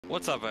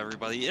What's up,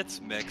 everybody?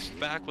 It's Mixed,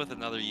 back with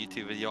another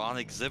YouTube video on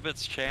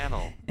ExHiiBiT's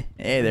channel.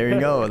 Hey, there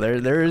you go.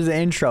 There's the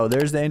intro.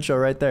 There's the intro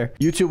right there.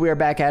 YouTube, we are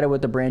back at it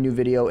with a brand new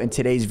video. In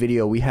today's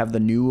video, we have the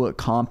new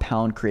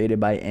compound created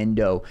by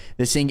Endo.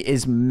 This thing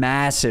is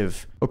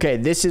massive. Okay,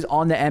 this is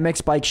on the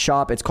MX Bike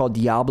shop. It's called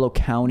Diablo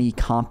County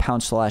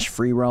Compound /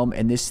 Free Roam,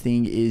 and this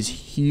thing is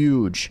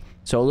huge.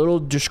 So a little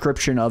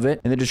description of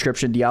it. In the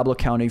description, Diablo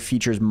County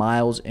features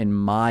miles and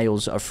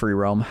miles of free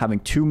roam,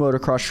 having 2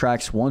 motocross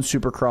tracks, 1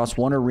 supercross,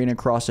 1 arena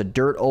cross, a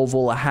dirt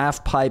oval, a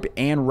half pipe,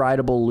 and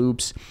rideable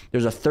loops.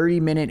 There's a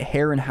 30-minute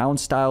hare and hound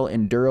style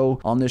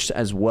enduro on this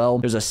as well.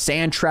 There's a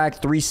sand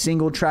track, 3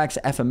 single tracks,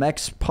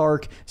 FMX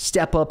park,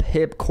 step up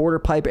hip, quarter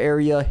pipe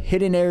area,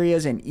 hidden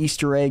areas, and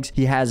Easter eggs.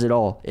 He has it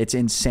all. It's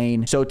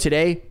insane. So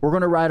today we're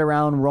going to ride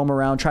around, roam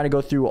around, try to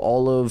go through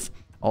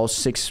all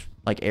 6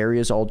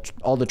 areas,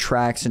 all the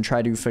tracks, and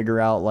try to figure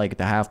out like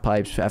the half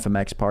pipes,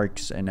 FMX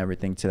parks, and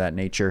everything to that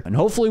nature. And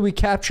hopefully we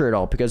capture it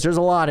all because there's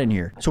a lot in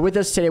here. So with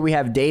us today we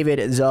have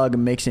David, Zug,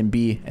 Mix, and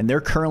B, and they're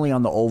currently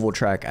on the oval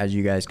track, as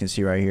you guys can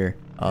see right here.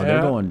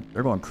 They're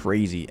going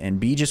crazy, and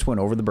B just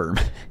went over the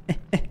berm.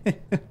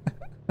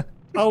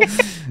 Oh,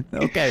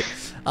 okay.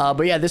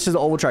 But yeah, this is the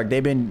oval track.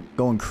 They've been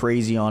going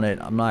crazy on it.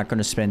 I'm not going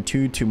to spend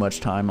too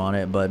much time on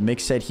it, but Mick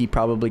said he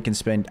probably can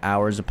spend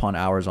hours upon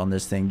hours on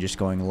this thing just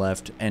going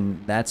left,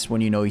 and that's when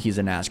you know he's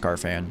a NASCAR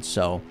fan.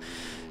 So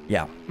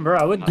yeah, bro,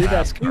 I would do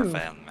that too.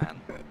 Fan,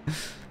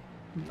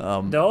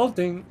 man. The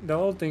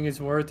whole thing is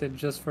worth it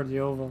just for the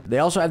oval. They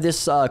also have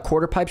this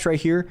quarter pipes right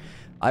here.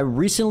 I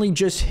recently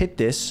just hit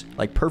this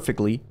like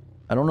perfectly.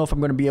 I don't know if I'm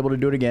going to be able to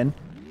do it again.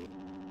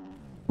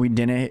 We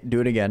didn't do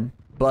it again,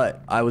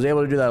 but I was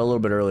able to do that a little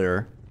bit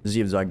earlier. See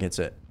if Zug hits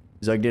it.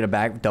 Zug did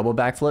a double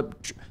backflip.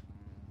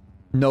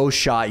 No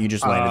shot. You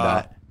just landed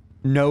that.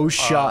 No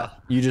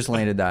shot. You just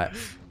landed that.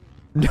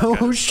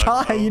 No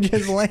shot. You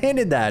just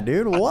landed that,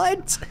 dude.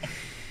 What?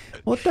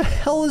 What the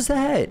hell is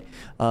that?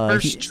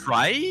 First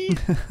try?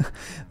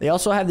 They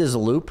also have this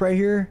loop right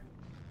here.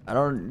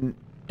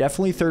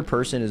 Definitely third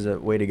person is the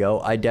way to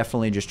go. I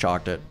definitely just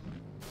chalked it.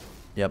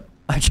 Yep.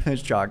 I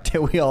just chalked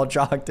it. We all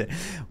chalked it.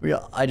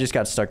 I just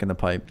got stuck in the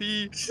pipe.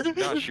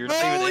 Gosh, you're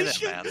not even in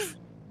it, man.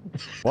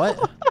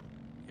 What?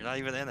 You're not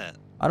even in it.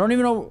 I don't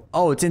even know.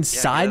 Oh, it's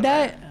inside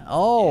that?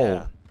 Oh.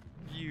 Yeah.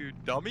 You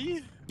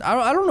dummy?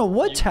 I don't know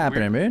what's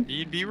happening, man.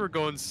 Me and B were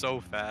going so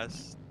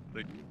fast,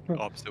 like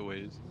opposite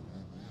ways.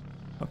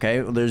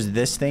 Okay, well, there's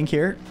this thing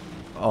here.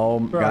 Oh,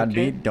 God,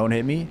 B, don't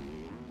hit me.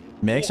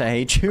 Mix, I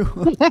hate you.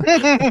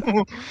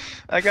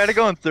 I gotta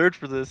go in third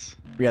for this.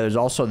 Yeah, there's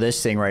also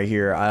this thing right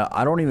here.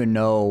 I don't even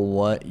know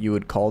what you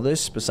would call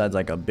this besides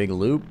like a big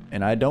loop,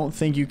 and I don't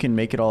think you can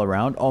make it all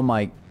around. Oh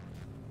my.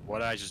 What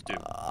did I just do?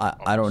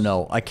 I don't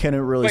know. I couldn't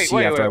really see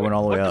after I went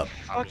all the way up.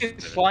 What the fuck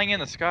is flying in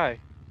the sky?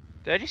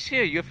 Did I just see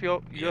a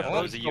UFO? Yeah,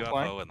 there's a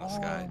UFO in the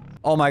sky.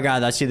 Oh my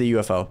God, I see the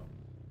UFO.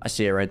 I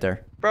see it right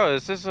there. Bro,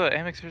 is this a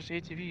MX vs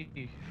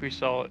ATV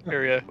freestyle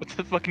area with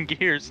the fucking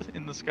gears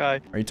in the sky?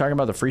 Are you talking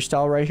about the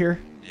freestyle right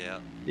here? Yeah.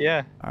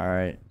 Yeah. All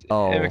right.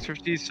 Oh. MX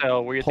vs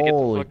freestyle where you have to get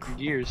the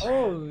fucking gears.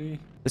 Holy.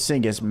 This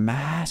thing is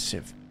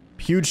massive.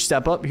 Huge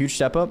step up. Huge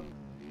step up.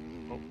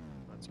 Oh,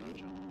 that's not a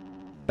jump.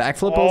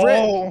 Backflip over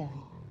it.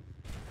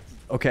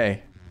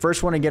 Okay.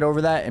 First one to get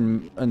over that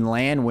and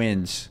land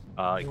wins.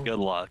 Good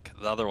luck.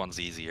 The other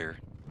one's easier.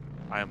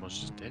 I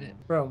almost just did it.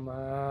 Bro,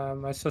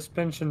 my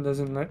suspension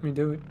doesn't let me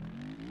do it.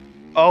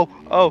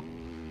 Oh.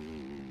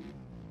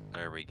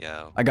 There we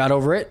go. I got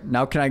over it.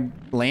 Now can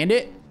I land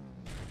it?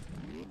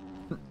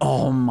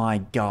 Oh my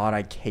God,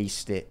 I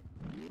cased it.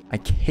 I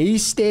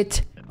cased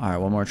it. All right,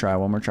 one more try.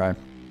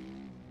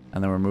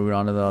 And then we're moving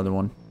on to the other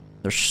one.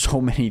 There's so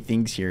many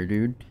things here,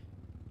 dude.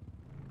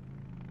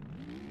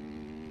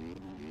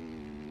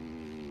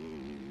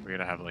 We're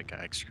gonna have like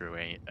X Crew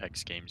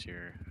X Games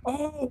here.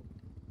 Oh.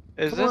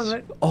 Is Come this?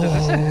 on,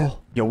 Oh,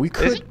 yo, we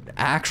could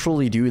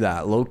actually do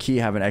that. Low key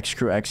have an X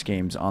Crew X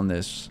Games on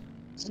this.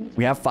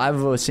 We have 5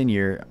 of us in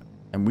here,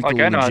 and we could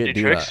legit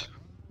do that.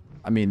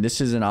 I mean, this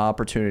is an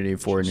opportunity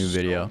for a new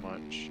video.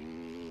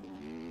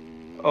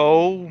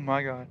 Oh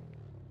my God.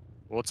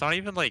 Well, it's not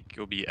even like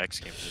it'll be X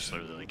Games. Just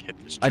literally like hit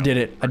this. I did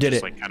it. I did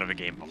it. Like kind of a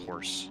game of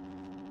horse.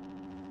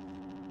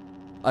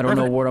 I don't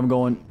know what I'm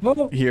going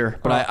here,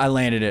 but I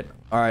landed it.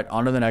 All right,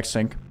 on to the next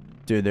thing.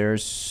 Dude,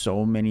 there's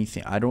so many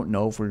things. I don't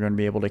know if we're going to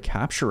be able to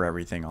capture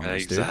everything on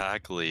this, dude.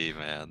 Exactly,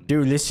 man.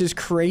 Dude, this is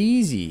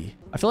crazy.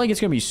 I feel like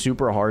it's going to be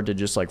super hard to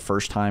just like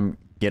first time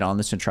get on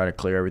this and try to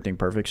clear everything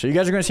perfect. So you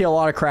guys are going to see a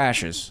lot of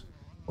crashes.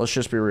 Let's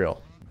just be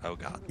real. Oh,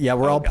 God. Yeah,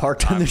 we're all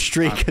parked on the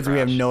street because we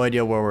have no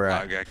idea where we're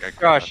at.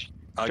 Josh,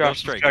 go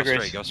straight.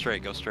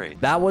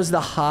 That was the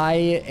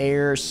high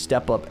air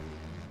step up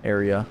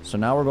area. So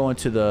now we're going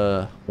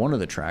to one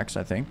of the tracks,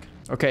 I think.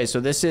 Okay, so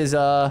this is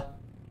Des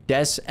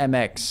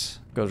MX.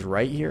 Goes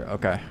right here.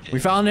 Okay. We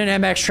found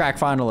an MX track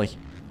finally.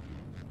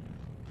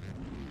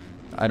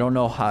 I don't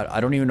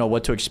even know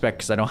what to expect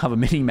because I don't have a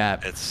mini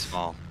map. It's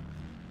small.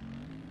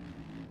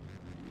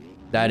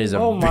 That is a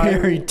Oh my.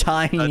 very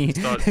tiny. That's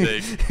not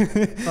big.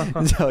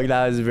 So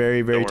that is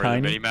very, very Don't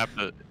worry, tiny.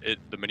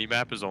 the mini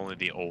map is only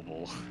the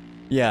oval.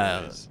 Yeah,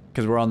 Anyways.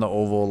 because we're on the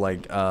oval,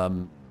 like,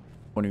 when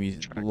we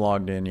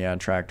logged in, yeah,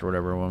 tracked or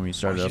whatever, when we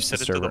started you up the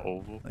set it to server. the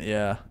oval.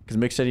 Yeah, because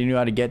Mick said he knew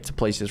how to get to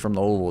places from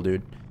the oval,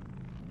 dude.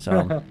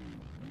 So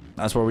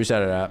that's where we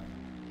set it at.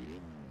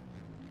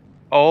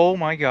 Oh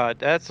my god,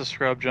 that's a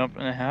scrub jump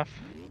and a half.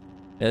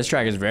 Yeah, this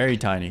track is very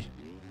tiny.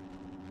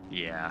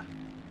 Yeah.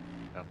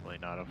 Definitely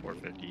not a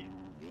 450.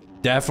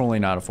 Definitely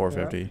not a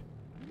 450.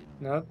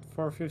 Not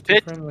 450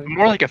 It's friendly.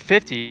 more like a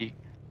 50.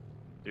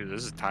 Dude,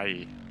 this is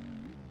tight.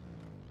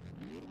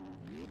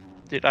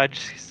 Dude, I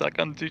just stuck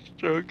on 2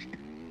 strokes.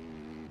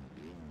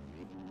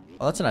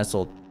 Oh, that's a nice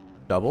little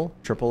double,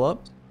 triple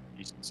up.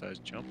 Decent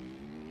sized jump.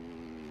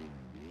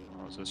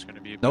 Oh, is this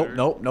gonna be a Nope, better-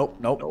 nope, nope,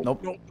 nope, Nope, nope.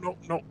 nope, nope,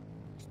 nope.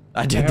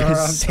 I did There the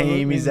are same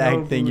absolutely exact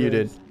no thing you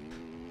did. bullets.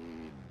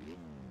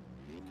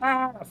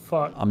 Ah,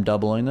 fuck. I'm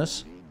doubling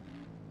this.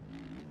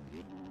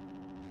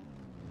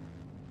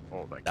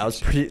 Oh, That was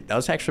pretty. That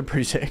was actually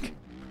pretty sick.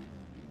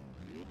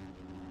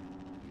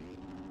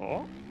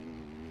 Oh.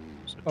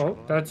 Is it Oh,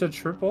 triple? that's a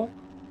triple?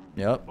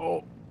 Yep.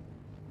 Oh.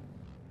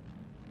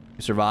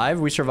 We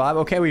survived. We survived.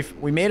 Okay,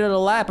 we made it a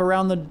lap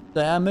around the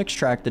MX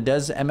track, the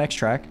Des MX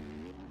track.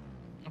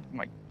 Oh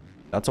my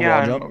That's a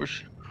god. wall jump.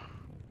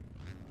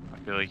 I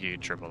feel like you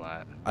could triple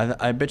that.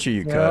 I bet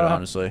you could, Yeah.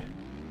 honestly.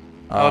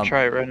 I'll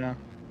try it right now.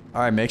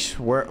 All right, Mix.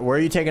 Where are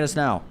you taking us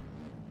now?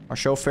 Our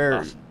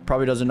chauffeur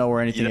probably doesn't know where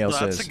anything else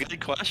that's is. a good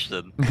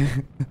question.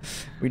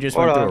 We just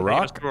Hold went through a on.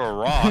 rock. Through a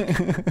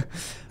rock.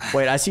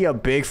 Wait, I see a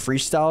big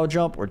freestyle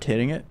jump. We're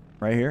hitting it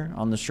right here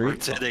on the We're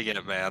street. hitting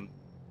it, man.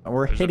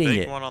 We're There's hitting a big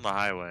it. one on the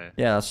highway.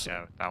 Yeah, that's,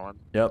 Yeah, that one.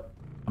 yep.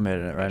 I'm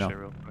hitting it right now. Actually,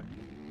 real quick.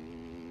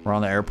 We're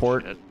on the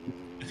airport. Shit.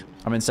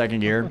 I'm in second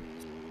gear.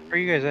 Where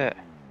you guys at?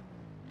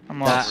 I'm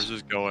That- lost. Where's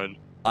this going?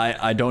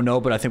 I don't know,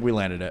 but I think we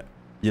landed it.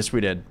 Yes, we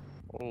did.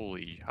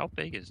 Holy, how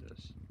big is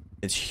this?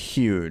 It's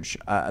huge.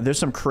 There's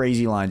some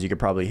crazy lines you could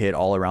probably hit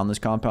all around this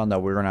compound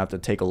that we're gonna have to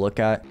take a look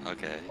at.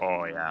 Okay.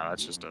 Oh yeah,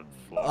 that's just a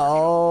floor.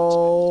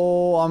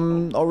 Oh,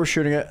 I'm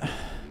overshooting it.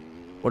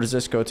 What does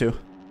this go to?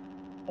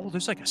 Oh,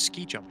 there's like a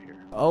ski jump here.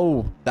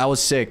 Oh, that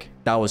was sick.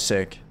 That was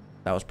sick.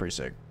 That was pretty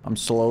sick. I'm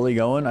slowly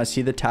going. I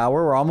see the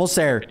tower. We're almost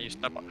there. Can you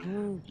step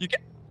on? You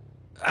get.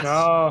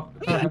 No.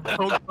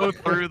 Don't go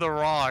through the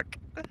rock.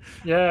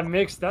 Yeah,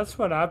 Mix, that's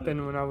what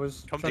happened when I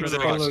was Come trying through to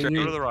the rock. follow Go to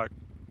you. the rock.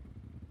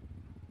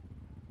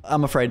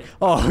 I'm afraid.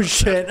 Oh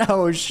shit.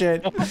 Oh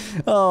shit.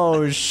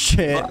 Oh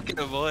shit. Fuck it,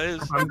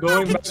 boys. I'm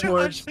going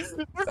backwards.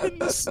 We're in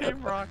the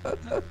same rock.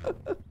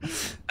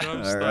 I'm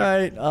All stuck.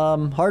 right.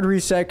 Hard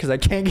reset because I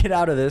can't get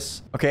out of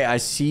this. Okay, I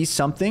see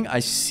something. I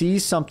see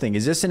something.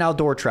 Is this an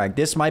outdoor track?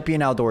 This might be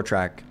an outdoor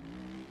track.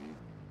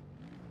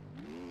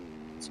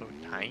 So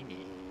tiny.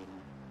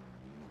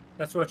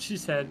 That's what she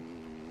said.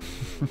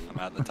 I'm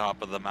at the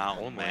top of the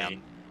mountain,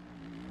 man.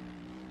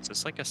 Is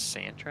this like a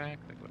sand track?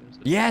 Like what is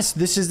it? Yes,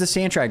 this is the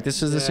sand track.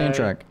 This is the sand Yeah.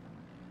 track.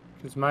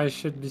 Because mine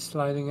should be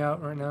sliding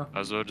out right now. I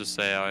was about to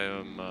say I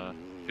am.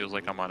 Feels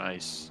like I'm on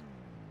ice,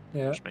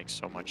 Yeah. which makes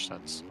so much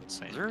sense.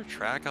 Insane. Is there a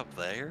track up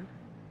there?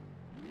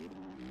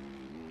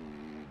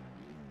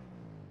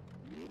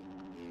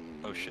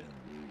 Oh shit.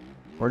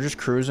 We're just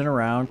cruising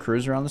around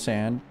the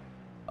sand.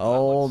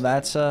 Oh,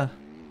 that's a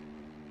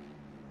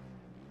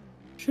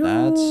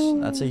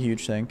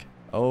huge thing.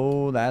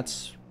 Oh,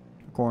 that's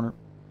a corner.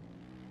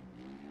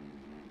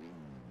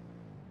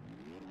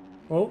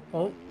 Oh,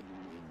 oh.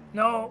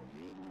 No.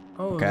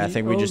 Oh, Okay, I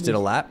think we just did a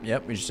holy- lap.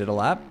 Yep, we just did a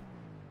lap.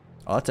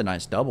 Oh, that's a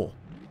nice double.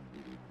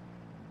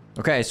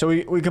 Okay, so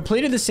we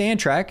completed the sand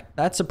track.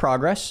 That's a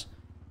progress.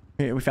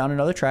 We found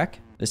another track.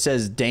 It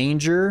says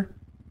danger.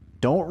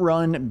 Don't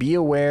run. Be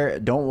aware.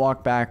 Don't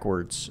walk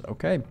backwards.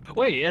 Okay.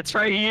 Wait, it's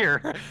right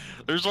here.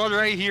 There's one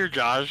right here,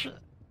 Josh.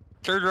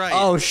 Turn right.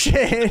 Oh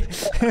shit!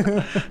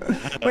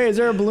 Wait, is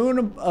there a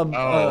balloon?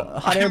 A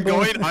hot air I'm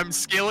balloon? I'm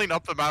scaling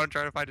up the mountain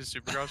trying to find a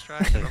supercross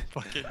track. And I'm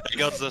fucking It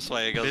goes this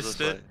way. It goes missed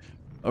this it. way.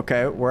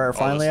 Okay, we're Oh,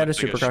 finally this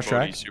at a looks like supercross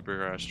track. shorty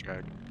Supercross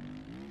track.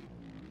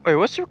 Wait,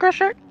 what's Supercross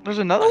track? There's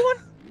another one?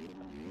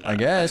 I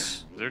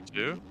guess. Is there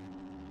two?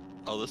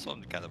 Oh, this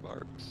one kind of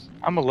arcs.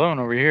 I'm alone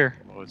over here.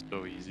 Oh, it's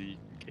so easy.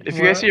 If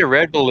you guys see a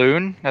red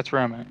balloon, that's where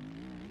I'm at.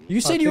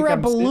 You said I you were think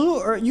at I'm still- blue,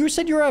 or you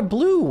said you were at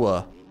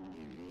blue.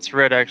 It's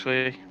red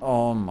actually.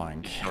 Oh my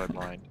Go god.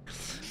 blind.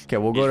 Okay,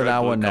 we'll go to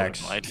that one Color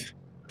next. blind.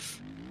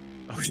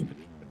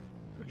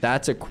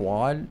 That's a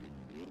quad.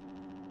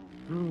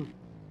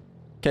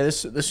 Okay, the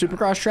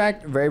supercross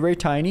track, very, very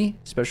tiny,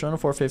 especially on a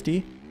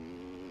 450.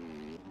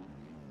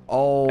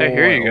 Oh, I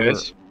hear you I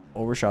guys.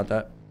 overshot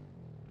that.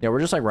 Yeah, we're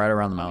just like right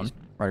around the mountain,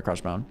 right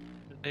across the mountain.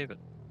 David.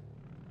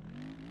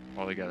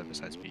 All together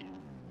besides B.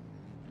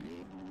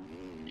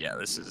 Yeah,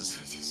 this is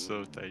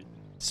so tight.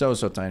 So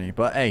tiny,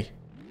 but hey,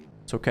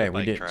 it's okay. We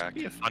Bike did. track.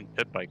 Be a fun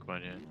pit bike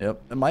one, yeah.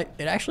 Yep,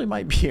 it actually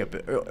might be a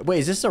bit. Wait,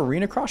 is this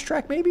arena cross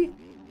track? Maybe.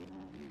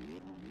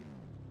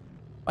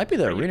 Might be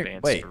the Really arena.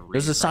 advanced Wait, arena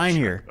there's a cross sign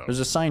track, here. though. There's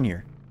a sign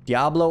here.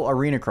 Diablo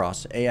Arena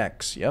Cross,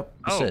 AX. Yep,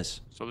 this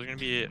is. So there's gonna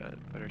be a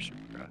better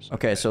Supercross.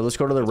 Okay, so let's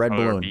go to the red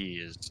balloon.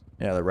 Is.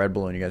 Yeah, the red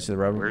balloon. You guys see the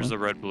red balloon? Where's the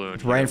red balloon?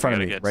 It's right in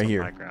front of me, right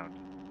here.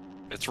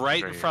 It's right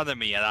in Right front of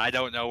me, and I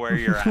don't know where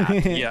you're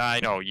at. Yeah, I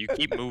know. You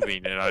keep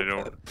moving, and I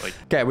don't like.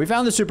 Okay, we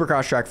found the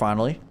Supercross track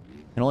finally.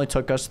 It only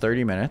took us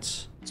 30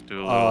 minutes. Let's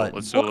do a little.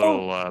 Let's do a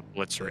little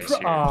blitz race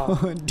here.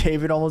 Oh,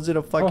 David almost did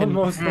a fucking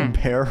Almost.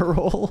 barrel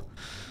roll.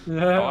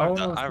 yeah, Oh,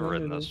 almost I've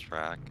ridden landed this it.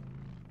 track.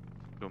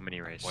 Do a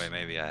mini race. Wait,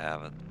 maybe I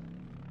haven't.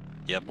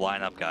 Yep,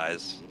 line up,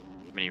 guys.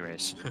 Mini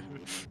race.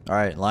 All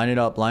right, line it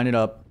up, line it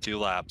up. 2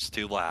 laps,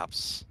 2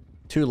 laps.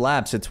 2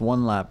 laps. It's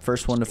 1 lap.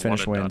 First one to Just one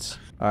finish and done. wins.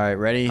 All right,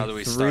 ready? How do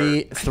we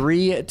Three, start?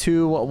 3,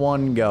 2,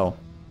 1, go.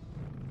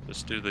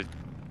 Let's do the.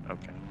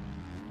 Okay.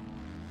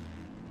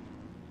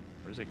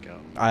 Where does it go?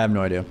 I have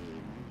no idea.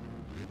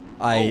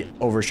 I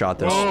overshot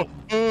this.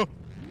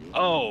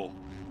 Oh!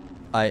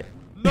 I.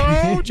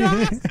 No,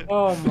 Josh!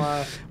 Oh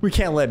my. We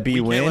can't let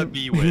B We win. can't let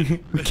B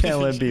win. We can't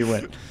let B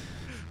win.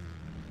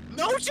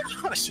 No,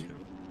 Josh!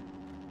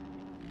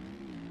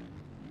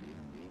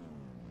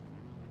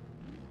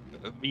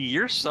 B,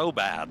 you're so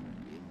bad.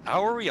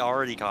 How are we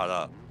already caught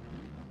up?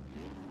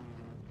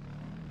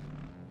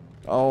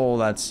 Oh,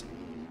 that's.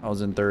 I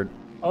was in 3rd.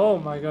 Oh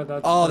my god,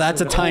 that's. Oh, that's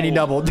a tiny Oh.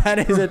 double.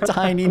 That is a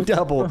tiny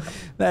double.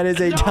 That is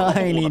a No.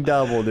 tiny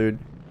double, dude.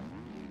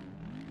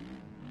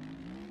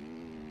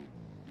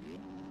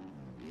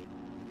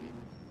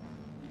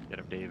 Get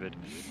him, David.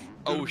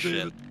 Oh, Get him, shit.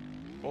 David.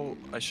 Oh,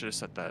 I should have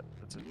set that.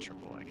 That's a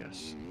triple, I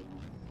guess.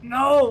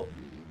 No.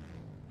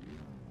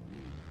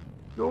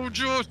 No,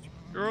 Josh!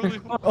 You're only.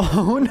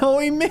 Oh no,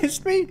 he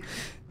missed me.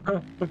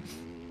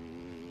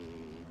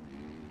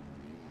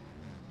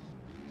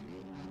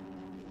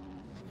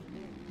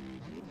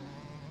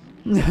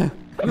 He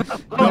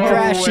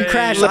crashed. He way.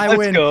 crashed. I Let's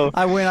win. go.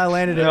 I win. I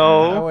landed it.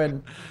 No. I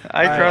win.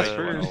 I Alright. crossed It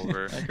first. went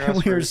over. I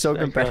crossed We were first. so I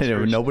crossed competitive.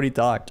 first. Nobody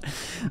talked.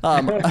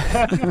 All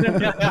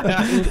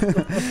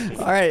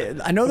right.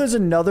 I know there's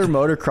another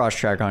motocross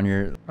track on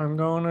here. I'm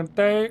gonna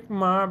take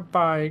my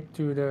bike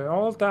to the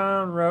old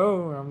town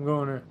road. I'm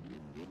gonna.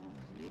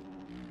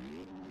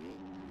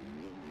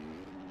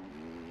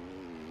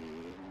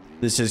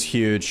 This is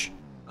huge.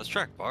 This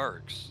track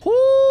barks.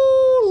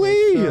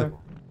 Holy! uh,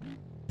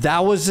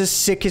 That was the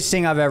sickest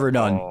thing I've ever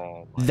done.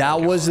 Oh, my That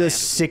God. was the Landed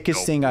sickest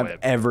no thing I've flip.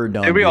 ever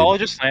done. Did we dude. all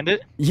just land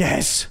it?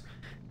 Yes.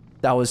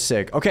 That was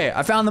sick. Okay,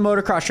 I found the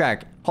motocross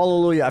track.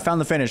 Hallelujah. I found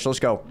the finish. Let's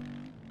go.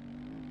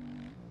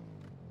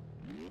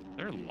 Is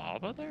there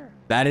lava there?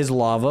 That is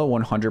lava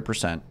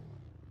 100%.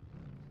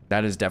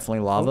 That is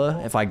definitely lava.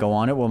 Oh. If I go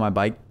on it, will my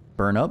bike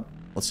burn up?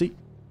 Let's see.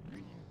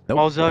 Nope,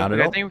 Oh, Zug, not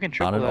at I all. think we can Not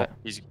triple at all.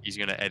 that. He's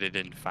gonna edit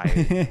in fire.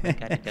 Like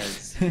God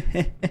does.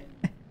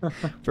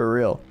 For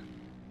real.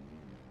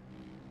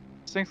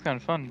 This thing's kind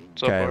of fun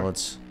so Okay, far.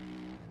 let's.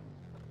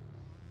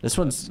 This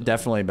one's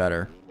definitely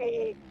better.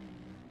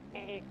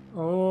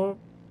 Oh,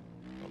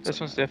 This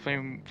one's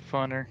definitely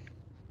funner.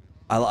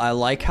 I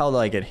like how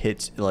like it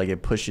hits, like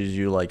it pushes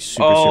you like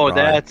super. Oh, super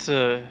high. that's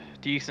a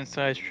decent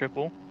sized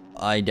triple.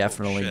 I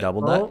definitely Shit.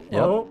 doubled that. oh,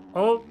 Yep.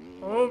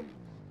 oh.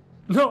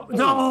 No,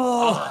 no,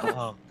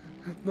 Oh.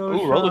 no.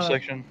 Ooh, roller shot.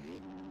 section.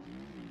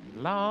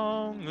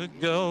 Long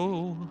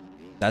ago.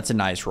 That's a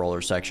nice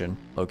roller section,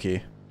 low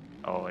key.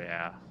 Oh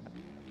yeah,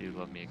 you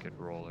love me a good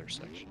roller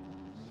section.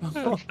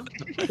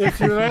 If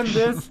you land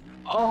this,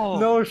 Oh.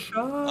 no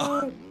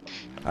shot.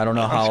 I don't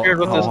know I'm how, scared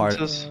what how this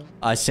hard. is.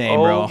 I same,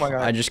 Oh bro. my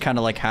God. I just kind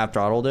of like half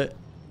throttled it.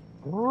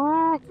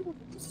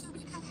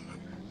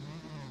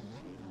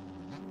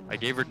 I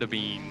gave her the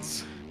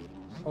beans.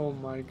 Oh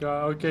my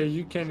god. Okay,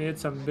 you can hit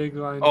some big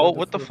lines. Oh, with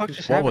what the flip. fuck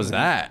just What happened? was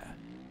that?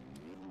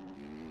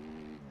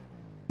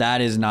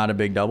 That is not a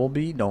big double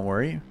B. Don't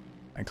worry.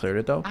 I cleared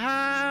it though.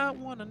 I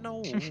wanna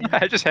know.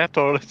 I just half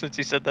totaled it since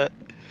you said that.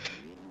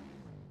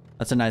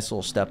 That's a nice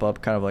little step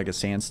up, kind of like a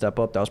sand step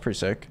up. That was pretty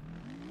sick.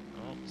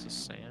 Oh, this is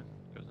sand.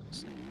 Goes in the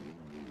sand.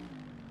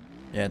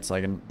 Yeah, it's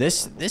like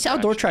this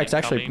outdoor Scratch track's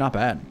actually incoming. not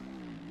bad.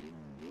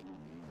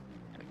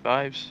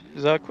 Vibes.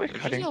 Is that quick It's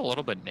cutting? just a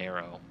little bit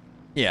narrow.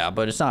 Yeah,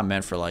 but it's not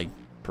meant for like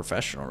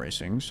professional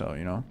racing, so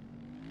you know.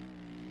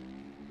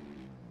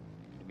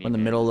 I mean, in the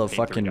middle of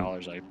paying fucking-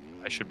 $3,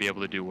 I should be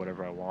able to do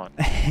whatever I want.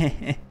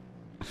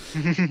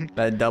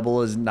 That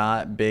double is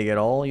not big at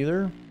all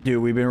either.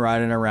 Dude, we've been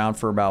riding around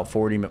for about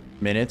 40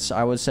 minutes,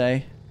 I would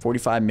say.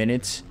 45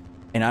 minutes.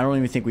 And I don't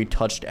even think we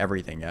touched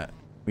everything yet.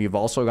 We've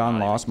also gotten Not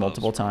even lost close.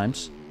 multiple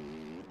times.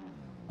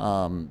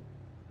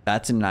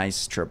 That's a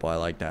nice triple. I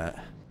like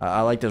that.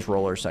 I like this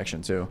roller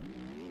section too.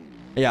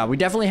 Yeah, we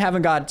definitely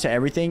haven't got to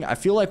everything. I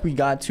feel like we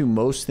got to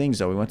most things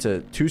though. We went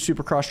to 2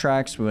 supercross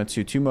tracks. We went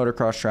to 2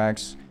 motocross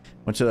tracks.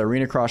 Went to the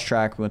arena cross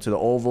track. We went to the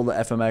oval, the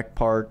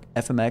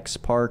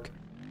FMX park,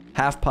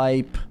 half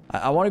pipe.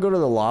 I want to go to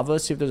the lava,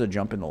 see if there's a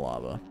jump in the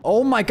lava.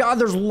 Oh my god,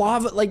 there's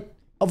lava, like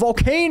a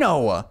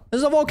volcano.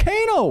 There's a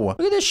volcano. Look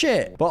at this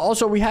shit. But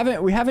also we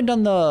haven't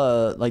done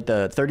the like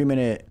the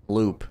 30-minute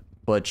loop,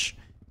 which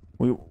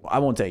I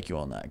won't take you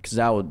on that because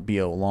that would be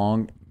a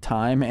long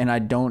time and I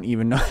don't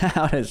even know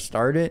how to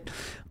start it,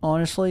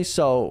 honestly.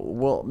 So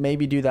we'll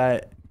maybe do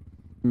that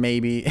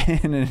maybe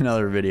in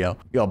another video.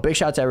 Yo, big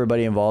shout out to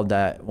everybody involved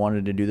that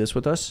wanted to do this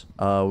with us.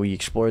 We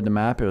explored the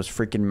map. It was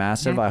freaking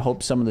massive. I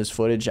hope some of this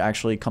footage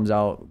actually comes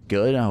out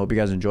good. I hope you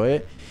guys enjoy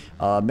it.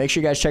 Make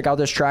sure you guys check out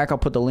this track. I'll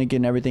put the link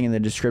and everything in the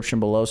description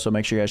below, so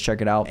make sure you guys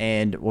check it out,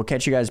 and we'll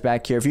catch you guys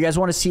back here. If you guys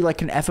want to see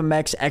like an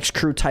FMX X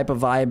Crew type of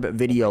vibe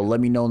video, let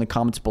me know in the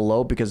comments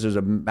below, because there's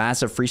a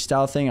massive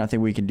freestyle thing. I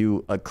think we can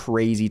do a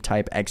crazy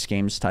type X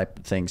Games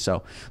type thing,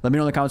 so let me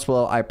know in the comments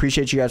below. I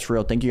appreciate you guys for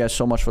real. Thank you guys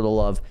so much for the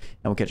love,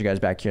 and we'll catch you guys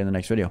back here in the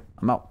next video.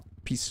 I'm out.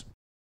 Peace.